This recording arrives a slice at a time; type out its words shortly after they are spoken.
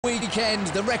Weekend,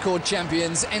 the record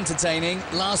champions entertaining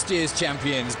last year's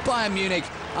champions. Bayern Munich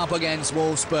up against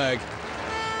Wolfsburg.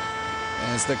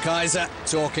 There's the Kaiser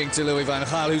talking to Louis van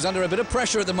Gaal, who's under a bit of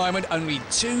pressure at the moment. Only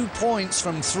 2 points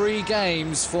from 3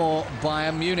 games for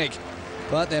Bayern Munich.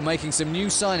 But they're making some new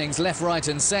signings left, right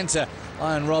and centre.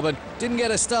 Arjen Robben didn't get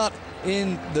a start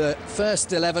in the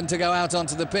first 11 to go out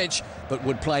onto the pitch, but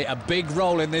would play a big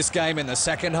role in this game in the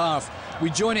second half.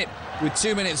 We join it with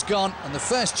 2 minutes gone and the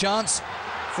first chance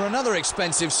for another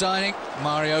expensive signing,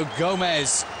 Mario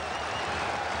Gomez.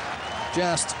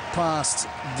 Just past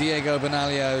Diego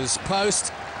Benaglio's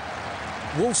post.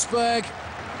 Wolfsburg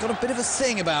got a bit of a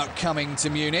thing about coming to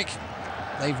Munich.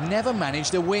 They've never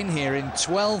managed a win here in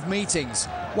 12 meetings.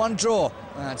 1 draw,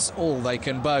 that's all they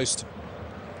can boast.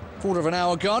 Quarter of an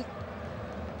hour gone.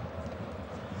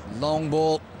 Long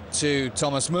ball to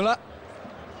Thomas Müller.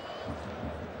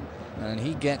 And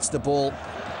he gets the ball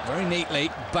very neatly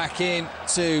back in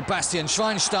to Bastian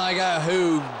Schweinsteiger,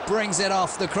 who brings it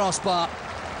off the crossbar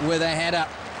with a header.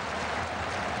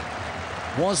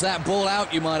 Was that ball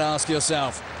out, you might ask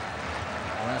yourself?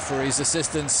 The referee's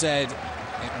assistant said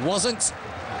it wasn't.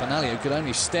 Benaglio could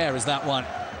only stare as that one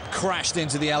crashed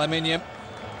into the aluminium.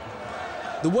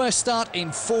 The worst start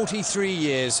in 43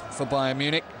 years for Bayern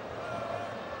Munich.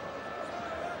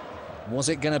 Was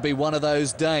it going to be one of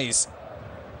those days?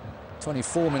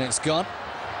 24 minutes gone.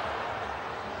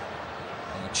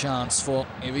 And a chance for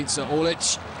Ivica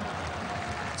Olic.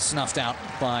 Snuffed out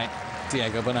by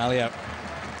Diego Benaglio.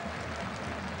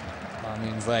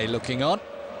 Armin Vey looking on.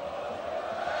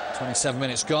 27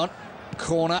 minutes gone.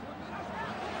 Corner.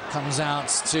 Comes out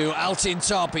to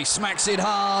Altintop. He smacks it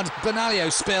hard.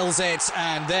 Benaglio spills it.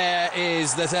 And there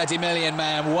is the 30 million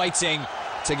man waiting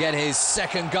to get his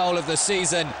second goal of the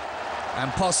season and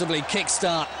possibly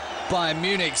kickstart Bayern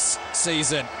Munich's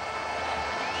season.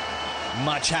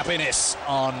 Much happiness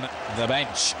on the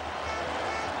bench.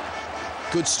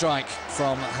 Good strike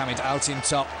from Hamid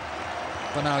Altintop.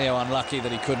 Benaglio unlucky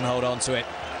that he couldn't hold on to it.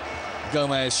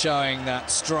 Gomez showing that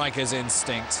striker's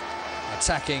instinct,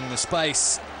 attacking the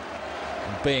space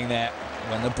and being there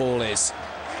when the ball is.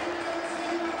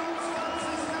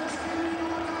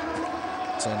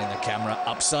 Turning the camera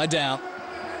upside down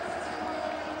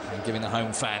and giving the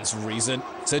home fans reason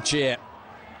to cheer.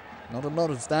 Not a lot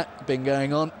of that been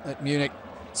going on at Munich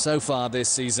so far this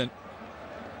season.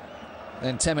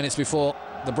 Then 10 minutes before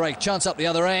the break, chance up the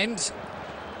other end.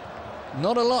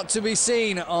 Not a lot to be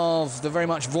seen of the very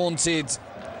much vaunted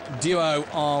duo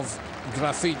of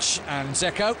Grafich and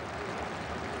Dzeko.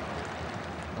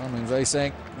 Armin Vey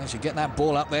saying they should get that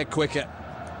ball up there quicker.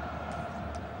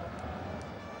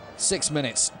 6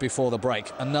 minutes before the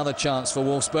break, another chance for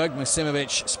Wolfsburg.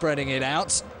 Misimovic spreading it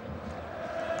out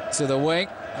to the wing,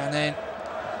 and then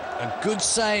a good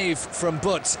save from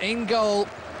Butt in goal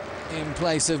in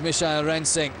place of Michael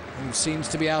Rensing, who seems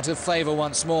to be out of favour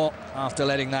once more after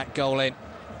letting that goal in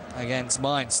against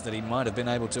Mainz that he might have been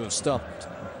able to have stopped.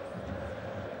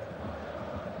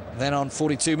 Then on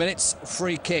 42 minutes,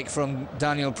 free kick from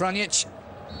Daniel Pranjic.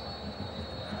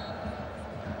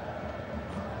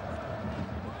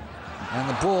 And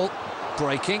the ball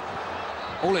breaking.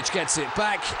 Olic gets it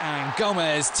back and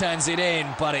Gomez turns it in,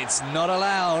 but it's not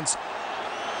allowed.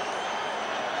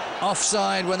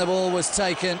 Offside when the ball was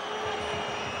taken.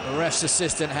 The ref's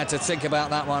assistant had to think about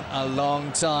that one a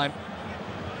long time.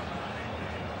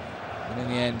 And in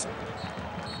the end,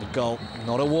 the goal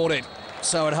not awarded.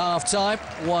 So at half-time,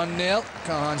 1-0.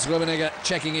 Karl-Heinz Rummenigge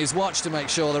checking his watch to make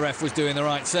sure the ref was doing the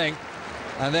right thing.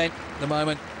 And then the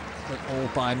moment that all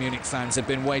Bayern Munich fans have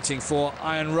been waiting for.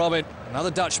 Arjen Robben, another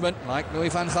Dutchman, like Louis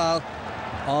van Gaal,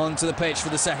 onto the pitch for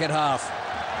the second half.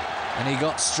 And he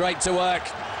got straight to work.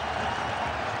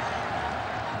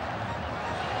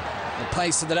 The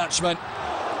pace of the Dutchman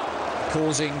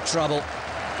causing trouble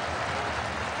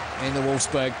in the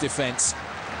Wolfsburg defence.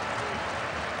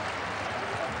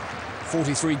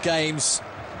 43 games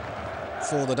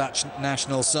for the Dutch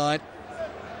national side.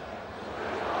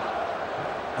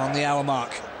 On the hour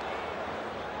mark.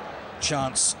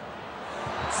 Chance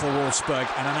for Wolfsburg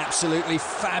and an absolutely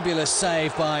fabulous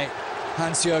save by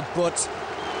Hans-Jörg Butt.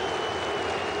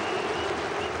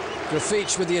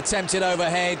 Grafich with the attempted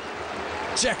overhead,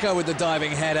 Dzeko with the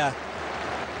diving header,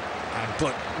 and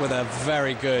Butt with a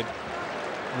very good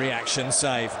reaction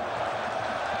save.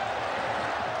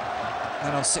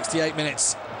 And on 68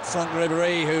 minutes, Franck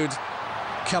Ribéry, who'd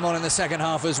come on in the second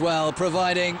half as well,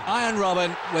 providing Arjen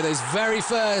Robben with his very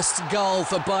first goal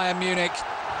for Bayern Munich.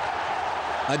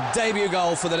 A debut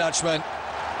goal for the Dutchman.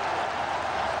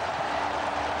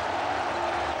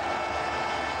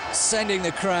 Sending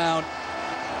the crowd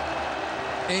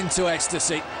into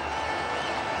ecstasy.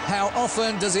 How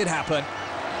often does it happen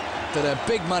that a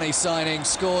big money signing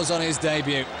scores on his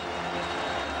debut?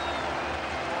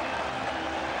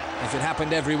 If it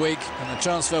happened every week and the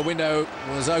transfer window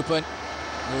was open,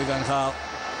 Louis van Gaal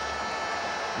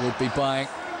would be buying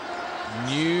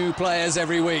new players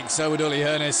every week. So would Uli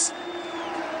Hoeneß.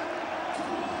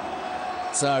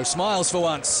 So smiles for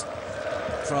once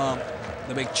from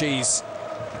the big cheese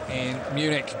in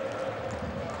Munich.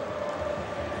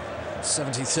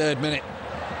 73rd minute,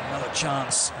 another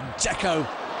chance, and Dzeko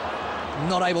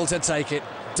not able to take it,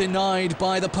 denied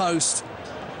by the post.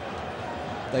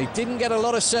 They didn't get a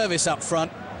lot of service up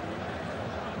front.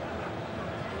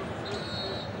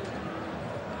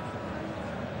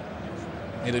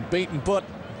 It had beaten but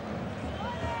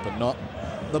not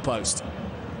the post.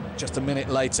 Just a minute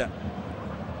later,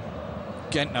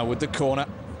 Gentner with the corner.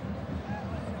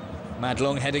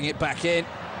 Madlung heading it back in,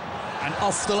 and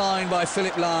off the line by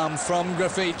Philipp Lahm from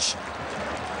Grafich.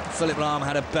 Philipp Lahm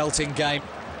had a belting game.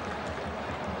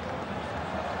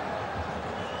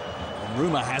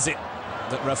 Rumour has it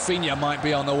that Rafinha might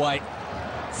be on the way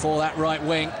for that right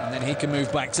wing, and then he can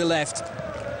move back to left.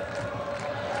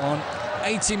 On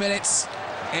 80 minutes,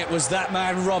 it was that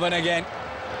man Robben again,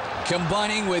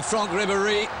 combining with Franck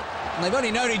Ribéry. And they've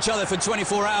only known each other for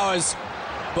 24 hours,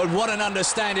 but what an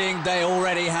understanding they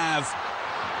already have.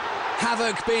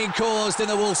 Havoc being caused in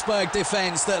the Wolfsburg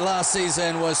defence that last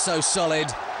season was so solid.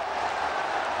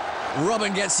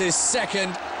 Robben gets his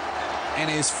second in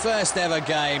his first ever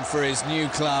game for his new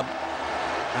club,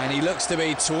 and he looks to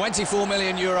be 24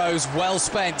 million euros well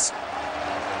spent.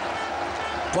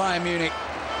 Bayern Munich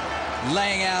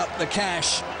laying out the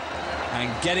cash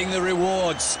and getting the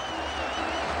rewards.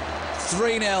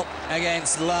 3-0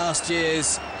 against last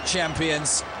year's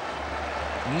champions.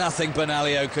 Nothing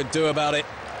Benaglio could do about it.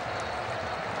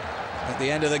 At the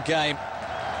end of the game,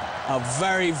 a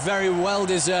very, very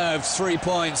well-deserved 3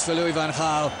 points for Louis van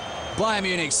Gaal. Bayern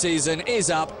Munich's season is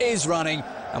up, is running,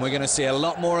 and we're going to see a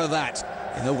lot more of that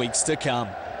in the weeks to come.